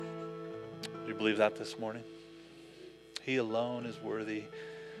you believe that this morning? He alone is worthy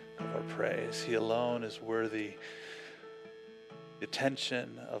of our praise. He alone is worthy the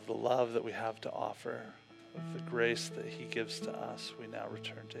attention of the love that we have to offer, of the grace that he gives to us. We now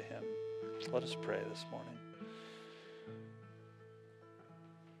return to him. Let us pray this morning.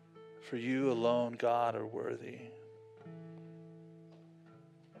 For you alone, God, are worthy.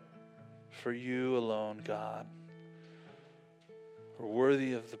 For you alone, God, are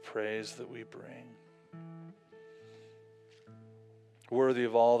worthy of the praise that we bring. Worthy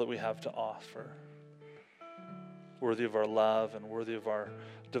of all that we have to offer. Worthy of our love and worthy of our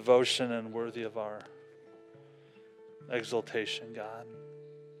devotion and worthy of our exaltation, God.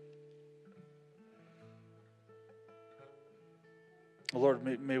 Lord,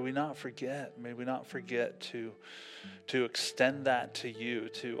 may we not forget to extend that to you,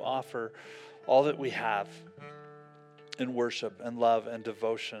 to offer all that we have in worship and love and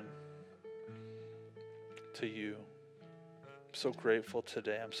devotion to you. I'm so grateful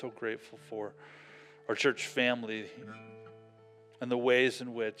today. I'm so grateful for our church family and the ways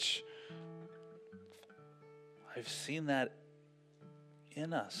in which I've seen that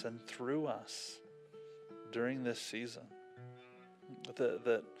in us and through us during this season.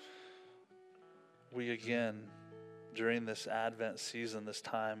 That we again, during this Advent season, this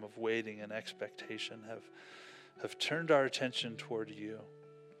time of waiting and expectation, have turned our attention toward you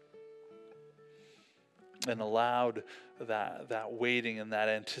and allowed that waiting and that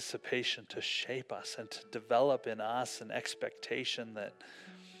anticipation to shape us and to develop in us an expectation that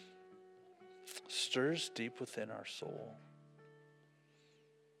stirs deep within our soul.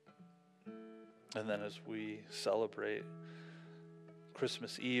 And then as we celebrate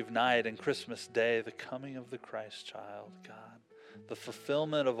Christmas Eve night and Christmas Day, the coming of the Christ child, God, the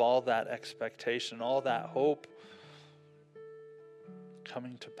fulfillment of all that expectation, all that hope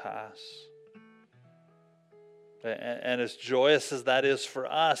coming to pass. And as joyous as that is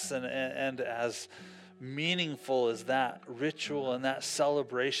for us and as meaningful as that ritual and that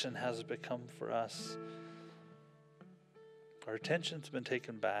celebration has become for us, our attention's been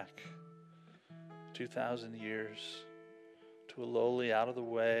taken back 2,000 years to a lowly, out of the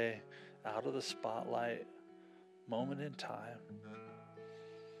way, out of the spotlight moment in time.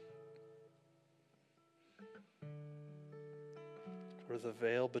 Where the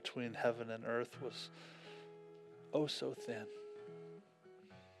veil between heaven and earth was oh so thin.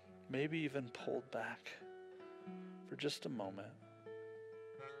 Maybe even pulled back for just a moment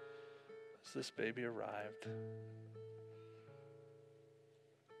as this baby arrived.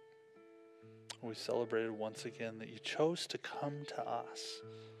 We celebrated once again that you chose to come to us.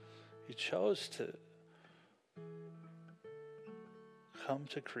 You chose to come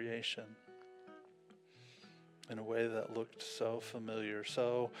to creation in a way that looked so familiar,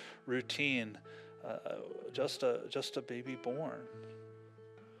 so routine, just a baby born.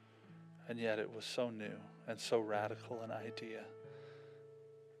 And yet it was so new and so radical an idea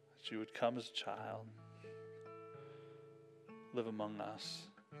that you would come as a child, live among us,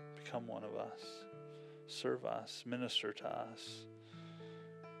 become one of us, serve us, minister to us,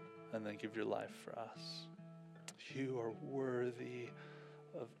 and then give your life for us. You are worthy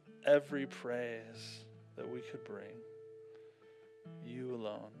of every praise that we could bring. You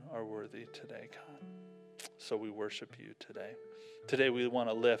alone are worthy today, God. So we worship you today. Today we want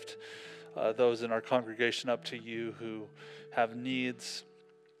to lift those in our congregation up to you who have needs,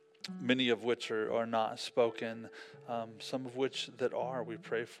 many of which are not spoken, some of which that are. We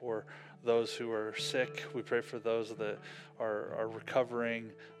pray for those who are sick. We pray for those that are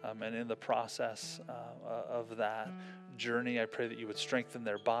recovering and in the process of that journey. I pray that you would strengthen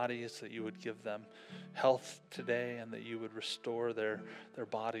their bodies, that you would give them health today, and that you would restore their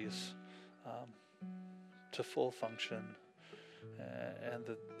bodies to full function, and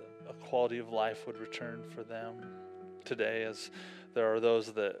that a quality of life would return for them today, as there are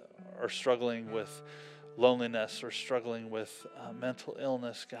those that are struggling with loneliness or struggling with mental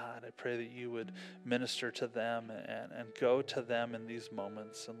illness. God, I pray that you would minister to them and go to them in these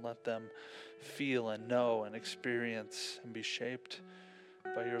moments and let them feel and know and experience and be shaped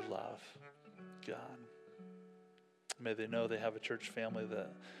by your love, God. May they know they have a church family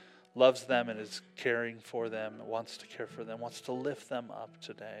that loves them and is caring for them, wants to care for them, wants to lift them up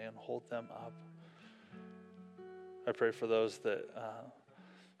today and hold them up. I pray for those that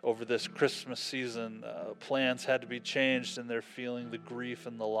over this Christmas season, plans had to be changed and they're feeling the grief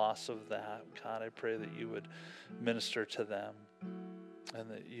and the loss of that. God, I pray that you would minister to them and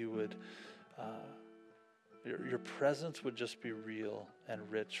that you would, your presence would just be real and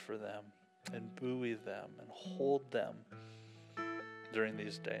rich for them and buoy them and hold them during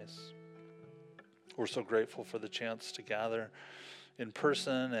these days. We're so grateful for the chance to gather in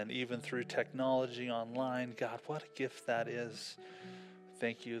person and even through technology online. God, what a gift that is.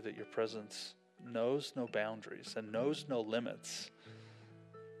 Thank you that your presence knows no boundaries and knows no limits.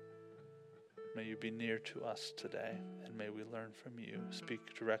 May you be near to us today, and may we learn from you.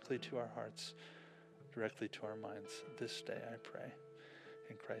 Speak directly to our hearts, directly to our minds. This day I pray.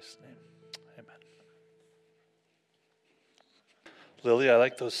 In Christ's name, amen. Lily, I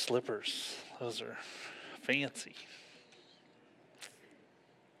like those slippers. Those are fancy.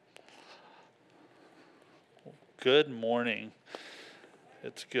 Good morning.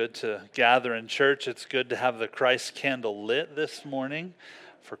 It's good to gather in church. It's good to have the Christ candle lit this morning,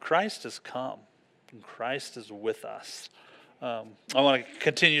 for Christ has come and Christ is with us. I want to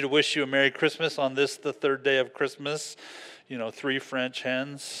continue to wish you a Merry Christmas on this, the third day of Christmas. 3 French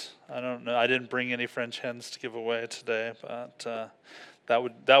hens. I don't know. I didn't bring any French hens to give away today, but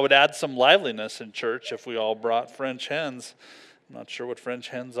that would add some liveliness in church if we all brought French hens. I'm not sure what French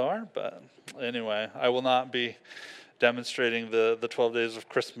hens are, but anyway, I will not be demonstrating the 12 days of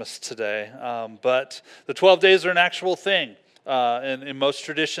Christmas today. But the 12 days are an actual thing. And in most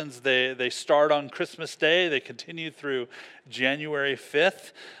traditions, they start on Christmas Day. They continue through January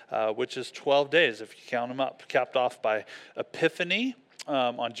 5th, which is 12 days, if you count them up, capped off by Epiphany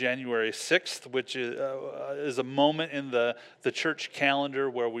on January 6th, which is a moment in the church calendar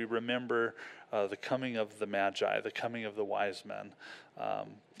where we remember the coming of the Magi, the coming of the wise men.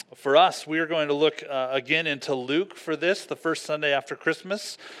 For us, we are going to look again into Luke for this, the first Sunday after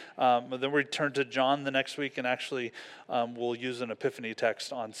Christmas. Then we turn to John the next week, and actually we'll use an Epiphany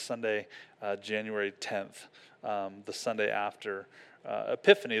text on Sunday, January 10th, the Sunday after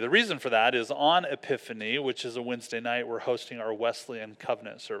Epiphany. The reason for that is on Epiphany, which is a Wednesday night, we're hosting our Wesleyan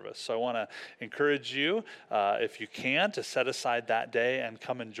Covenant service. So I want to encourage you, if you can, to set aside that day and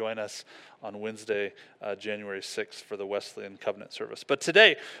come and join us on Wednesday, January 6th for the Wesleyan Covenant service. But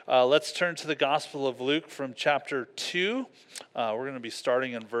today, let's turn to the Gospel of Luke from chapter 2. We're going to be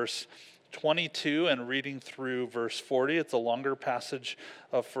starting in verse 22 and reading through verse 40. It's a longer passage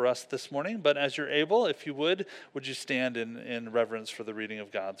for us this morning, but as you're able, if you would you stand in reverence for the reading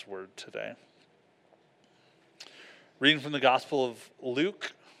of God's word today? Reading from the Gospel of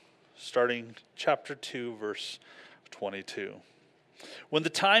Luke, starting chapter 2, verse 22. When the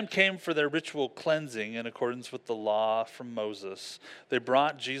time came for their ritual cleansing in accordance with the law from Moses, they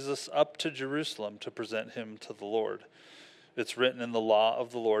brought Jesus up to Jerusalem to present him to the Lord. It's written in the law of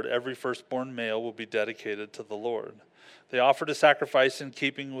the Lord, every firstborn male will be dedicated to the Lord. They offered a sacrifice in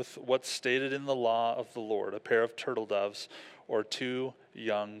keeping with what's stated in the law of the Lord, a pair of turtle doves or 2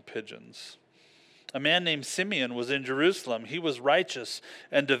 young pigeons. A man named Simeon was in Jerusalem. He was righteous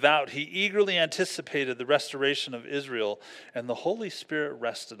and devout. He eagerly anticipated the restoration of Israel, and the Holy Spirit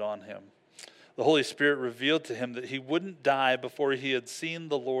rested on him. The Holy Spirit revealed to him that he wouldn't die before he had seen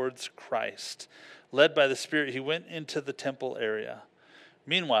the Lord's Christ. Led by the Spirit, he went into the temple area.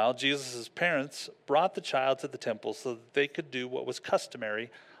 Meanwhile, Jesus' parents brought the child to the temple so that they could do what was customary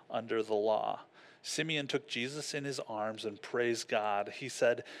under the law. Simeon took Jesus in his arms and praised God. He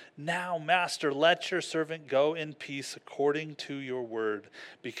said, "Now, Master, let your servant go in peace according to your word,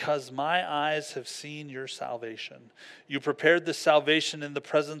 because my eyes have seen your salvation. You prepared this salvation in the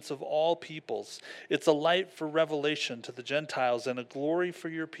presence of all peoples. It's a light for revelation to the Gentiles and a glory for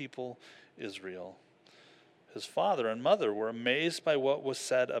your people, Israel." His father and mother were amazed by what was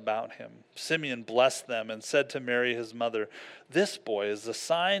said about him. Simeon blessed them and said to Mary, his mother, "This boy is a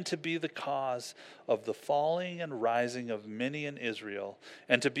sign to be the cause of the falling and rising of many in Israel,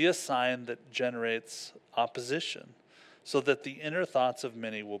 and to be a sign that generates opposition, so that the inner thoughts of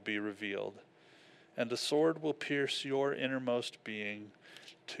many will be revealed. And a sword will pierce your innermost being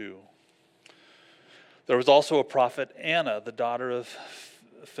too." There was also a prophet, Anna, the daughter of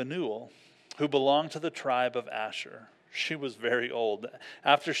Phanuel, who belonged to the tribe of Asher. She was very old.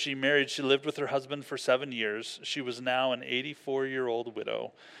 After she married, she lived with her husband for 7 years. She was now an 84-year-old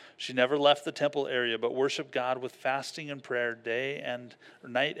widow. She never left the temple area, but worshiped God with fasting and prayer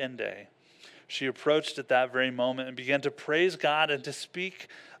night and day. She approached at that very moment and began to praise God and to speak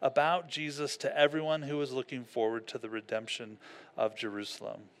about Jesus to everyone who was looking forward to the redemption of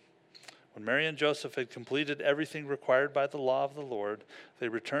Jerusalem. When Mary and Joseph had completed everything required by the law of the Lord, they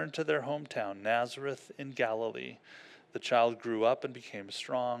returned to their hometown, Nazareth in Galilee. The child grew up and became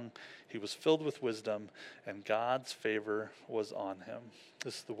strong. He was filled with wisdom, and God's favor was on him.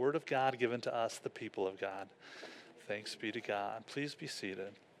 This is the word of God given to us, the people of God. Thanks be to God. Please be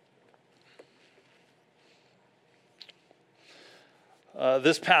seated.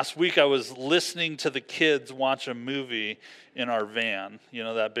 This past week, I was listening to the kids watch a movie in our van. You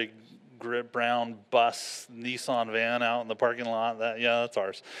know, that big brown bus Nissan van out in the parking lot. That's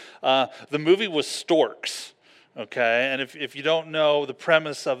ours. The movie was Storks. Okay, and if you don't know the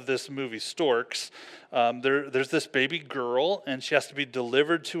premise of this movie, Storks, there's this baby girl, and she has to be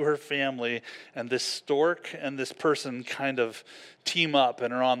delivered to her family, and this stork and this person kind of team up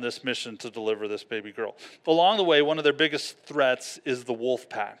and are on this mission to deliver this baby girl. Along the way, one of their biggest threats is the wolf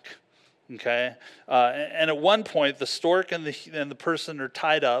pack. Okay, and at one point, the stork and the person are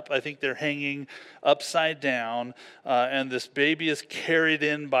tied up. I think they're hanging upside down, and this baby is carried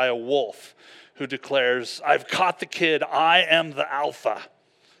in by a wolf, who declares, "I've caught the kid, I am the alpha."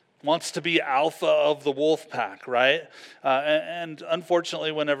 Wants to be alpha of the wolf pack, right? And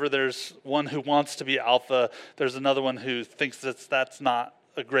unfortunately, whenever there's one who wants to be alpha, there's another one who thinks that's not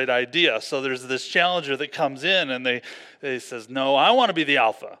a great idea. So there's this challenger that comes in, and they says, "No, I want to be the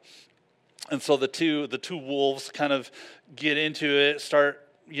alpha." And so the two wolves kind of get into it, start,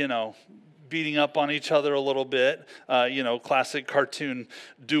 beating up on each other a little bit, classic cartoon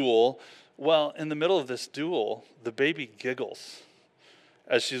duel. Well, in the middle of this duel, the baby giggles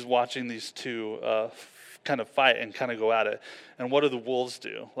as she's watching these two kind of fight and kind of go at it. And what do the wolves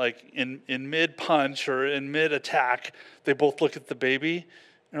do? Like in mid-punch or in mid-attack, they both look at the baby and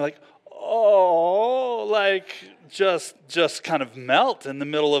they're like, oh, like just kind of melt in the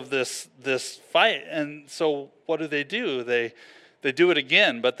middle of this fight. And so what do? They do it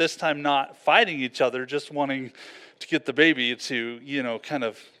again, but this time not fighting each other, just wanting to get the baby to, kind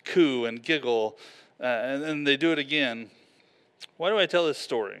of coo and giggle, and then they do it again. Why do I tell this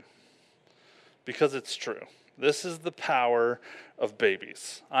story? Because it's true. This is the power of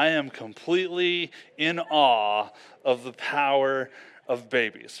babies. I am completely in awe of the power of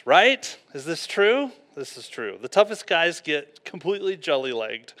babies, right? Is this true? This is true. The toughest guys get completely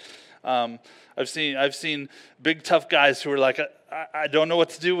jelly-legged. I've seen big tough guys who are like, I don't know what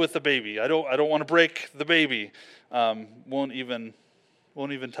to do with the baby. I don't want to break the baby. Won't even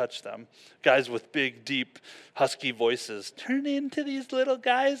touch them. Guys with big, deep, husky voices turn into these little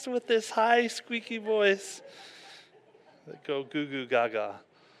guys with this high, squeaky voice that go goo goo gaga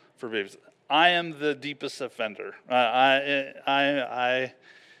for babies. I am the deepest offender. I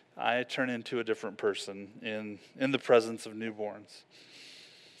turn into a different person in the presence of newborns.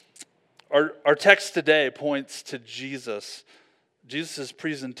 Our text today points to Jesus'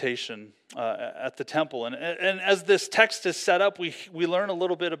 presentation at the temple. And as this text is set up, we learn a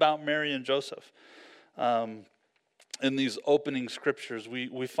little bit about Mary and Joseph. In these opening scriptures,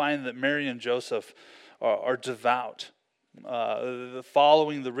 we find that Mary and Joseph are devout,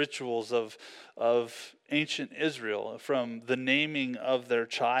 following the rituals of ancient Israel, from the naming of their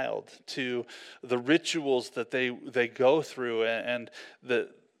child to the rituals that they go through and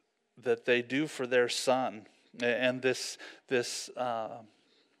that they do for their son. And this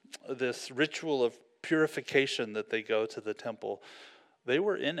ritual of purification that they go to the temple, they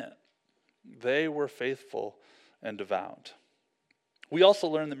were in it. They were faithful and devout. We also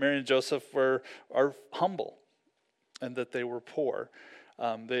learn that Mary and Joseph are humble and that they were poor.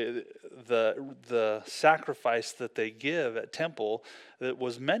 The sacrifice that they give at temple that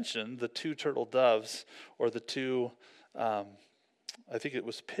was mentioned, the 2 turtle doves or the 2 I think it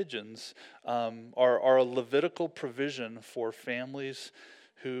was pigeons, are a Levitical provision for families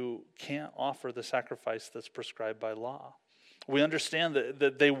who can't offer the sacrifice that's prescribed by law. We understand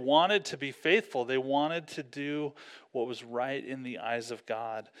that they wanted to be faithful. They wanted to do what was right in the eyes of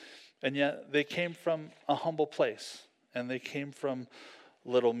God. And yet they came from a humble place, and they came from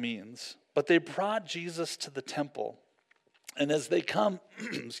little means. But they brought Jesus to the temple. And as they come,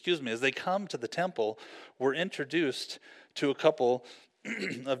 as they come to the temple, we're introduced to a couple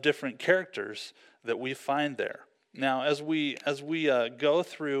of different characters that we find there. Now, as we go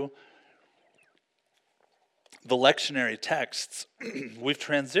through the lectionary texts, we've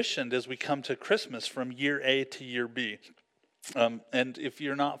transitioned as we come to Christmas from year A to year B. And if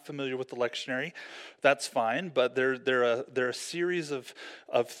you're not familiar with the lectionary, that's fine, but they're a series of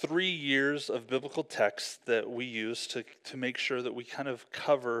 3 years of biblical texts that we use to make sure that we kind of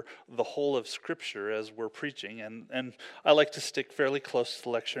cover the whole of Scripture as we're preaching. And I like to stick fairly close to the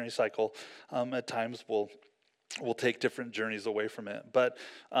lectionary cycle. At times we'll take different journeys away from it. But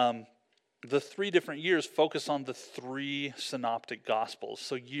the 3 different years focus on the 3 synoptic gospels.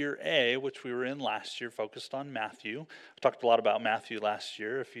 So year A, which we were in last year, focused on Matthew. We talked a lot about Matthew last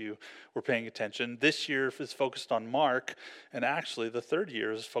year, if you were paying attention. This year is focused on Mark, and actually the 3rd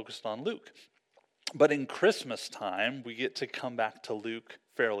year is focused on Luke. But in Christmas time, we get to come back to Luke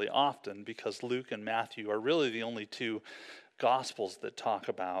fairly often, because Luke and Matthew are really the only 2 Gospels that talk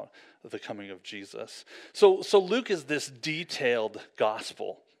about the coming of Jesus. So Luke is this detailed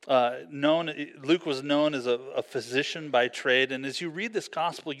gospel. Luke was known as a physician by trade, and as you read this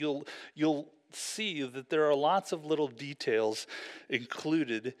gospel, you'll see that there are lots of little details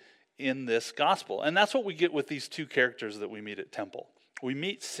included in this gospel. And that's what we get with these two characters that we meet at temple. We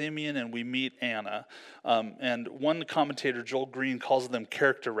meet Simeon and we meet Anna. And one commentator, Joel Green, calls them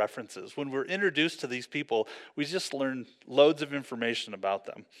character references. When we're introduced to these people, we just learn loads of information about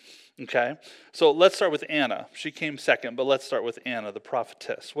them. Okay? So let's start with Anna. She came second, but let's start with Anna, the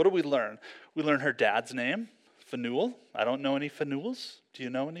prophetess. What do we learn? We learn her dad's name, Phanuel. I don't know any Phanuels. Do you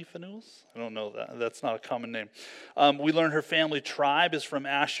know any Phanuels? I don't know that. That's not a common name. We learn her family tribe is from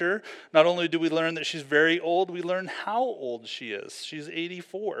Asher. Not only do we learn that she's very old, we learn how old she is. She's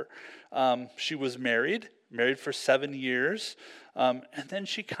 84. She was married for 7 years, and then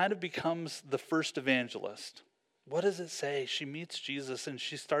she kind of becomes the first evangelist. What does it say? She meets Jesus and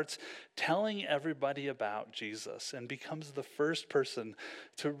she starts telling everybody about Jesus and becomes the first person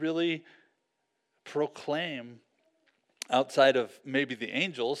to really proclaim, outside of maybe the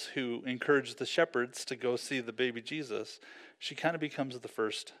angels who encouraged the shepherds to go see the baby Jesus, she kind of becomes the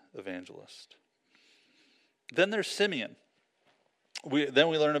first evangelist. Then there's Simeon. Then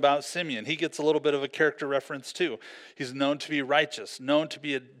we learn about Simeon. He gets a little bit of a character reference too. He's known to be righteous, known to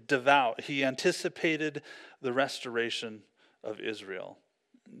be a devout. He anticipated the restoration of Israel.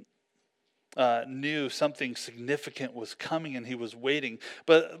 Knew something significant was coming and he was waiting.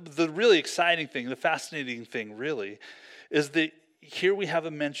 But the really exciting thing, the fascinating thing really, is that here we have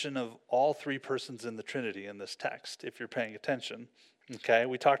a mention of all three persons in the Trinity in this text, if you're paying attention. Okay,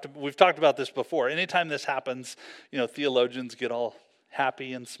 we've talked about this before. Anytime this happens, theologians get all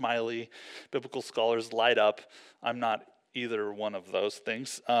happy and smiley. Biblical scholars light up. I'm not either one of those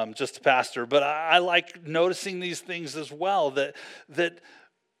things, just a pastor. But I like noticing these things as well, that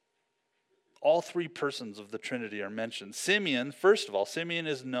all three persons of the Trinity are mentioned. Simeon, first of all, Simeon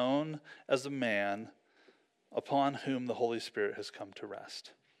is known as a man upon whom the Holy Spirit has come to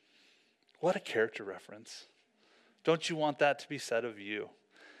rest. What a character reference. Don't you want that to be said of you?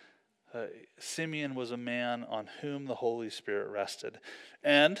 Simeon was a man on whom the Holy Spirit rested.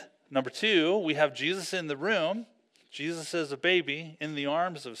 And number two, we have Jesus in the room. Jesus is a baby in the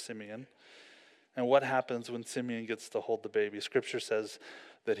arms of Simeon. And what happens when Simeon gets to hold the baby? Scripture says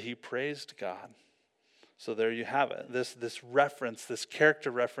that he praised God. So there you have it. This reference, this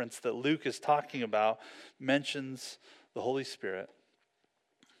character reference that Luke is talking about mentions the Holy Spirit,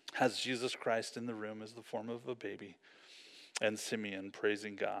 has Jesus Christ in the room as the form of a baby, and Simeon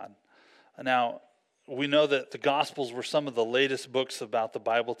praising God. Now, we know that the Gospels were some of the latest books about the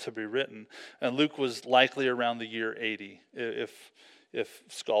Bible to be written, and Luke was likely around the year 80, if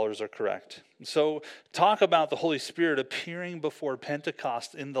scholars are correct. So talk about the Holy Spirit appearing before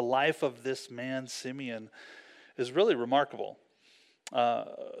Pentecost in the life of this man, Simeon, is really remarkable.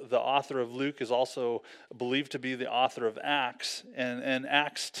 The author of Luke is also believed to be the author of Acts, and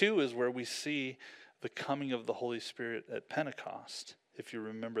Acts 2 is where we see the coming of the Holy Spirit at Pentecost, if you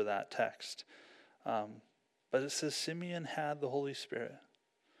remember that text. But it says Simeon had the Holy Spirit.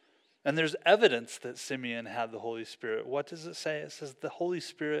 And there's evidence that Simeon had the Holy Spirit. What does it say? It says the Holy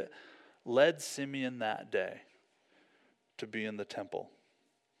Spirit led Simeon that day to be in the temple.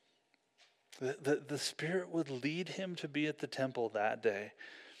 The Spirit would lead him to be at the temple that day.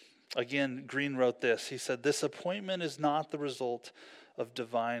 Again, Green wrote this. He said, "This appointment is not the result of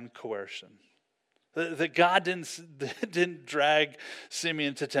divine coercion." That God didn't drag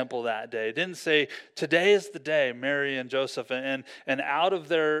Simeon to temple that day. Didn't say, today is the day, Mary and Joseph, and out of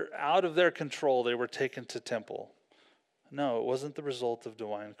their control they were taken to temple. No, it wasn't the result of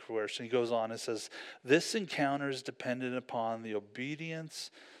divine coercion. He goes on and says, this encounter is dependent upon the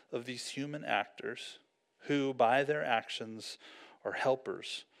obedience of these human actors who, by their actions, are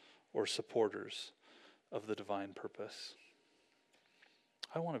helpers or supporters of the divine purpose.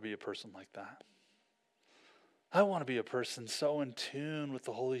 I want to be a person like that. I want to be a person so in tune with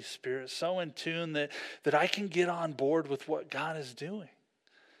the Holy Spirit, so in tune that I can get on board with what God is doing.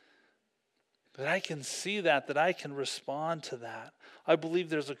 That I can see that I can respond to that. I believe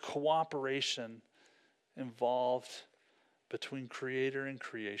there's a cooperation involved between Creator and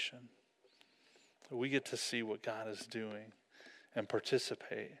creation. We get to see what God is doing and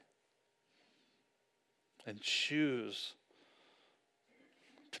participate and choose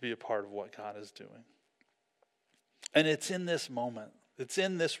to be a part of what God is doing. And it's in this moment, it's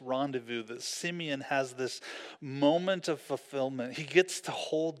in this rendezvous that Simeon has this moment of fulfillment. He gets to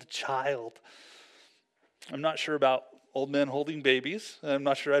hold the child. I'm not sure about old men holding babies. I'm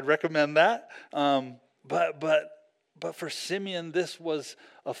not sure I'd recommend that. But for Simeon, this was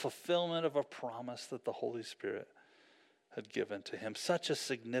a fulfillment of a promise that the Holy Spirit had given to him. Such a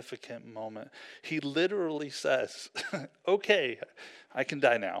significant moment. He literally says, okay, I can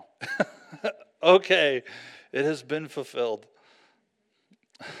die now. Okay, it has been fulfilled.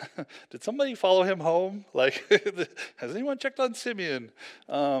 Did somebody follow him home? Like, has anyone checked on Simeon?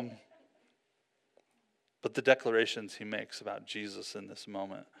 But the declarations he makes about Jesus in this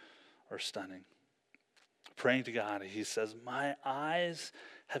moment are stunning. Praying to God, he says, my eyes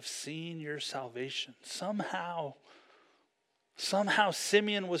have seen your salvation. Somehow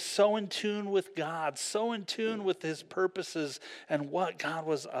Simeon was so in tune with God, so in tune with his purposes and what God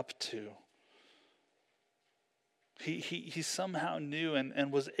was up to. He somehow knew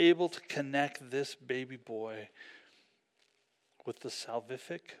and was able to connect this baby boy with the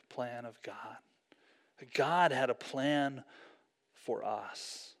salvific plan of God. God had a plan for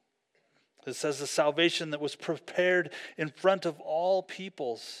us. It says the salvation that was prepared in front of all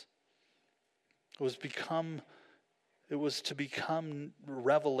peoples was to become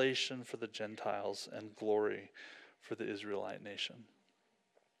revelation for the Gentiles and glory for the Israelite nation.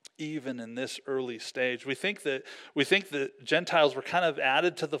 Even in this early stage, we think that Gentiles were kind of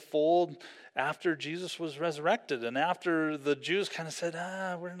added to the fold after Jesus was resurrected, and after the Jews kind of said,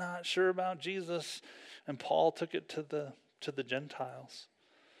 we're not sure about Jesus, and Paul took it to the Gentiles.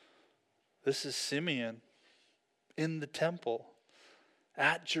 This is Simeon in the temple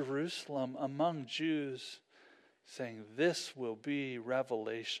at Jerusalem among Jews, saying, this will be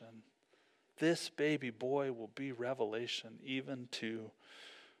revelation. This baby boy will be revelation even to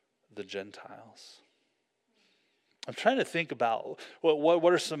the Gentiles. I'm trying to think about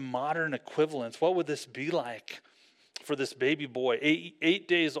what are some modern equivalents. What would this be like for this baby boy, 8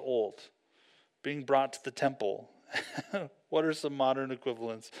 days old, being brought to the temple? What are some modern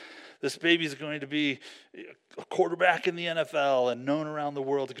equivalents? This baby is going to be a quarterback in the NFL and known around the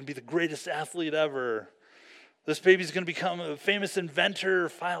world. It can be the greatest athlete ever. This baby is going to become a famous inventor,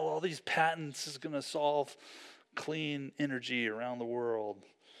 file all these patents, is going to solve clean energy around the world.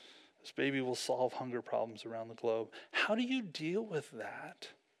 This baby will solve hunger problems around the globe. How do you deal with that?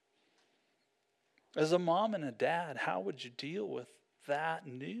 As a mom and a dad, how would you deal with that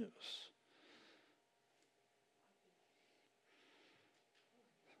news?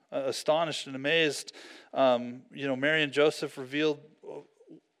 Astonished and amazed, Mary and Joseph revealed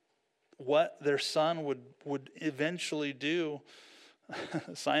what their son would eventually do.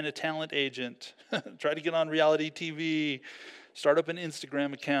 Sign a talent agent, try to get on reality TV, start up an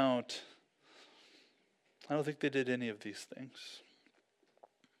Instagram account. I don't think they did any of these things.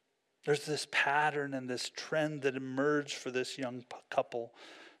 There's this pattern and this trend that emerged for this young couple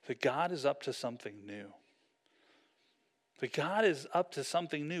that God is up to something new. That God is up to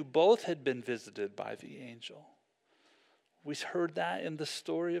something new. Both had been visited by the angel. We heard that in the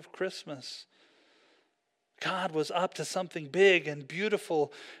story of Christmas. God was up to something big and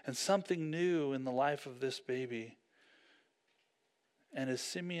beautiful and something new in the life of this baby. And as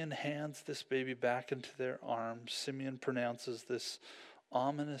Simeon hands this baby back into their arms, Simeon pronounces this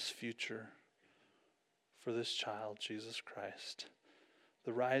ominous future for this child, Jesus Christ.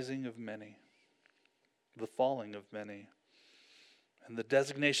 The rising of many, the falling of many, and the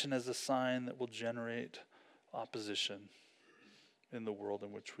designation as a sign that will generate opposition in the world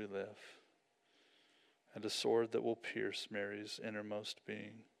in which we live, and a sword that will pierce Mary's innermost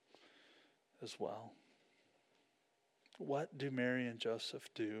being as well. What do Mary and Joseph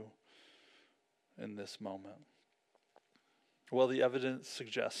do in this moment? Well, the evidence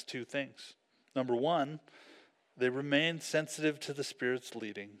suggests two things. Number one, they remained sensitive to the Spirit's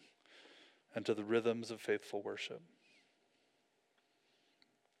leading and to the rhythms of faithful worship.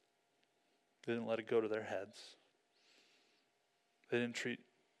 They didn't let it go to their heads. They didn't treat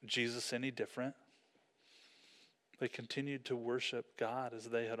Jesus any different. They continued to worship God as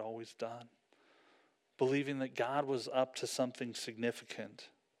they had always done, believing that God was up to something significant,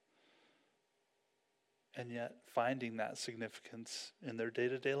 and yet finding that significance in their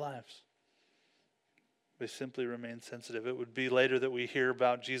day-to-day lives. They simply remained sensitive. It would be later that we hear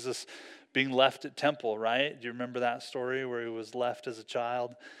about Jesus being left at temple, right? Do you remember that story where he was left as a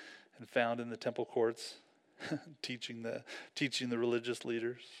child and found in the temple courts teaching the religious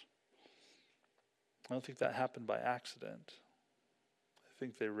leaders? I don't think that happened by accident. I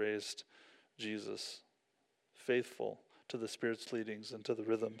think they raised Jesus faithful to the Spirit's leadings and to the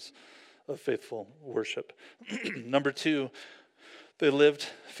rhythms of faithful worship. Number two, they lived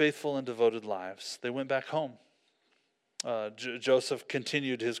faithful and devoted lives. They went back home. Joseph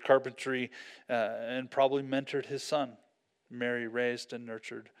continued his carpentry and probably mentored his son. Mary raised and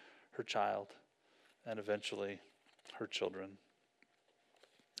nurtured her child and eventually her children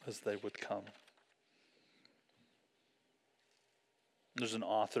as they would come. There's an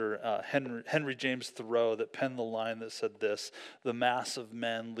author, Henry James Thoreau, that penned the line that said this: "The mass of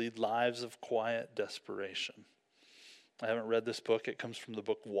men lead lives of quiet desperation." I haven't read this book. It comes from the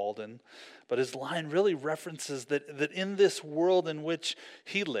book Walden. But his line really references that in this world in which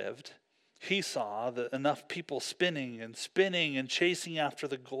he lived, he saw that enough people spinning and chasing after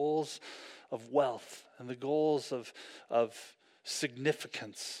the goals of wealth and the goals of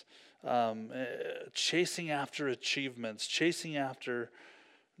significance, chasing after achievements, chasing after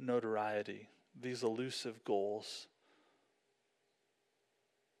notoriety, these elusive goals.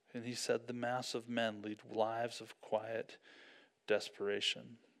 And he said the mass of men lead lives of quiet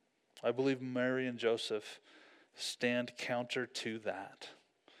desperation. I believe Mary and Joseph stand counter to that.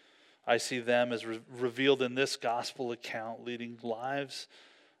 I see them as revealed in this gospel account, leading lives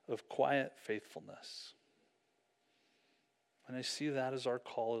of quiet faithfulness. And I see that as our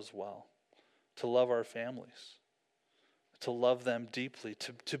call as well, to love our families, to love them deeply,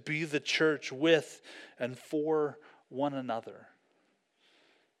 to be the church with and for one another,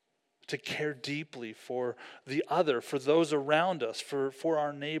 to care deeply for the other, for those around us, for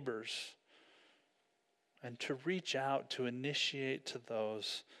our neighbors, and to reach out to initiate to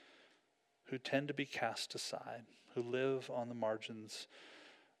those who tend to be cast aside, who live on the margins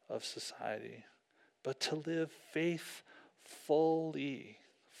of society, but to live faithfully,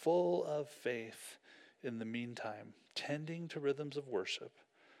 full of faith in the meantime, tending to rhythms of worship,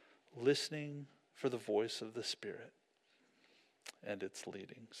 listening for the voice of the Spirit and its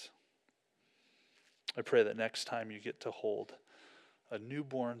leadings. I pray that next time you get to hold a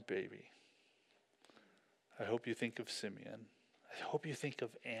newborn baby, I hope you think of Simeon. I hope you think of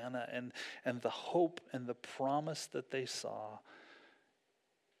Anna and the hope and the promise that they saw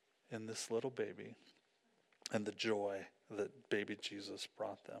in this little baby and the joy that baby Jesus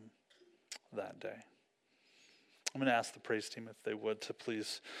brought them that day. I'm going to ask the praise team if they would to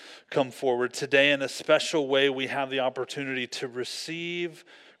please come forward. Today, in a special way, we have the opportunity to receive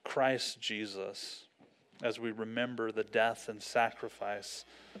Christ Jesus as we remember the death and sacrifice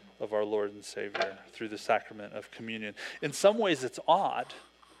of our Lord and Savior through the sacrament of communion. In some ways, it's odd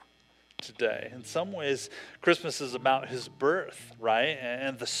today. In some ways, Christmas is about his birth, right?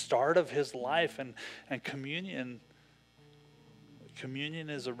 And the start of his life. And communion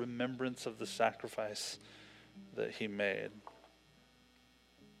is a remembrance of the sacrifice that he made.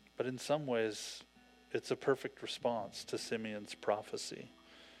 But in some ways, it's a perfect response to Simeon's prophecy.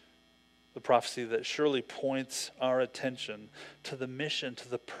 The prophecy that surely points our attention to the mission, to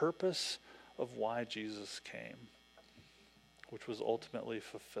the purpose of why Jesus came, which was ultimately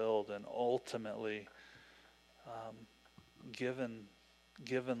fulfilled and ultimately given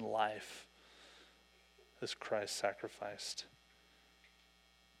life as Christ sacrificed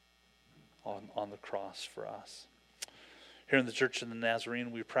on the cross for us. Here in the Church of the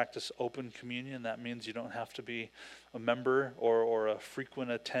Nazarene, we practice open communion. That means you don't have to be a member or a frequent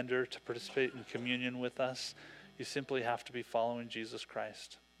attender to participate in communion with us. You simply have to be following Jesus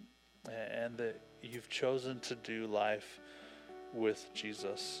Christ, and that you've chosen to do life with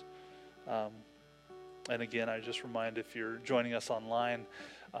Jesus. And again, I just remind, if you're joining us online,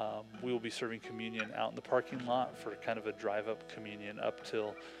 we will be serving communion out in the parking lot for kind of a drive-up communion up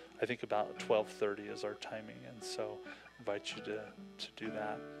till, I think, about 12:30 is our timing. And so invite you to do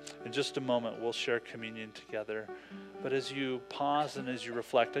that. In just a moment, we'll share communion together. But as you pause and as you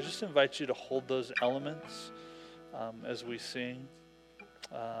reflect, I just invite you to hold those elements as we sing.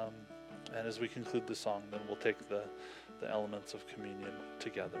 And as we conclude the song, then we'll take the elements of communion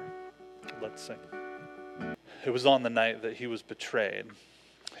together. Let's sing. It was on the night that he was betrayed.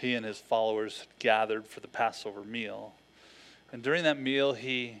 He and his followers gathered for the Passover meal. And during that meal,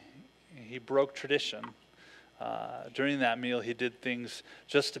 he broke tradition. During that meal, he did things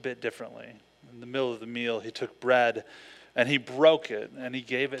just a bit differently. In the middle of the meal, he took bread and he broke it and he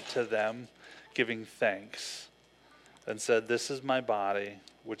gave it to them, giving thanks, and said, "This is my body,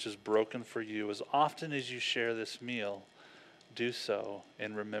 which is broken for you. As often as you share this meal, do so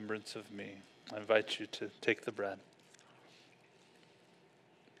in remembrance of me." I invite you to take the bread.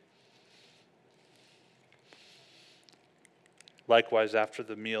 Likewise, after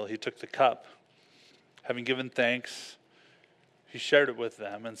the meal, he took the cup. Having given thanks, he shared it with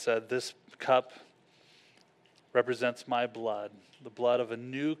them and said, "This cup represents my blood, the blood of a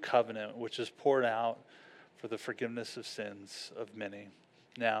new covenant, which is poured out for the forgiveness of sins of many.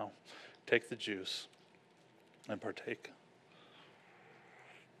 Now, take the juice and partake."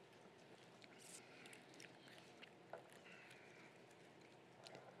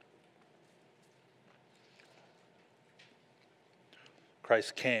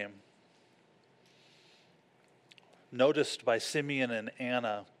 Christ came noticed by Simeon and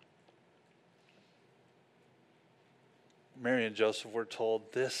Anna. Mary and Joseph were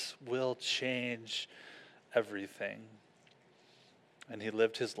told, this will change everything. And he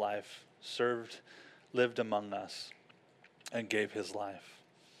lived his life, lived among us, and gave his life.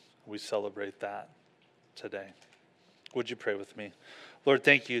 We celebrate that today. Would you pray with me? Lord,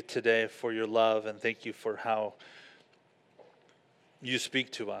 thank you today for your love, and thank you for how you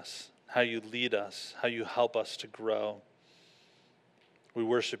speak to us, how you lead us, how you help us to grow. We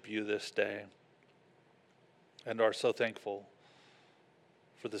worship you this day and are so thankful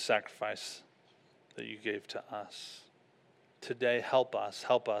for the sacrifice that you gave to us. Today, help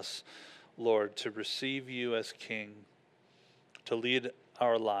us, Lord, to receive you as King, to lead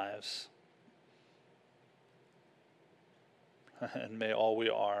our lives. And may all we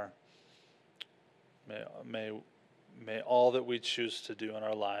are, may all that we choose to do in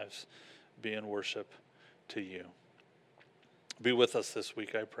our lives be in worship to you. Be with us this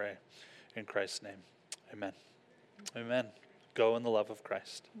week, I pray. In Christ's name, amen. Amen. Go in the love of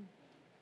Christ.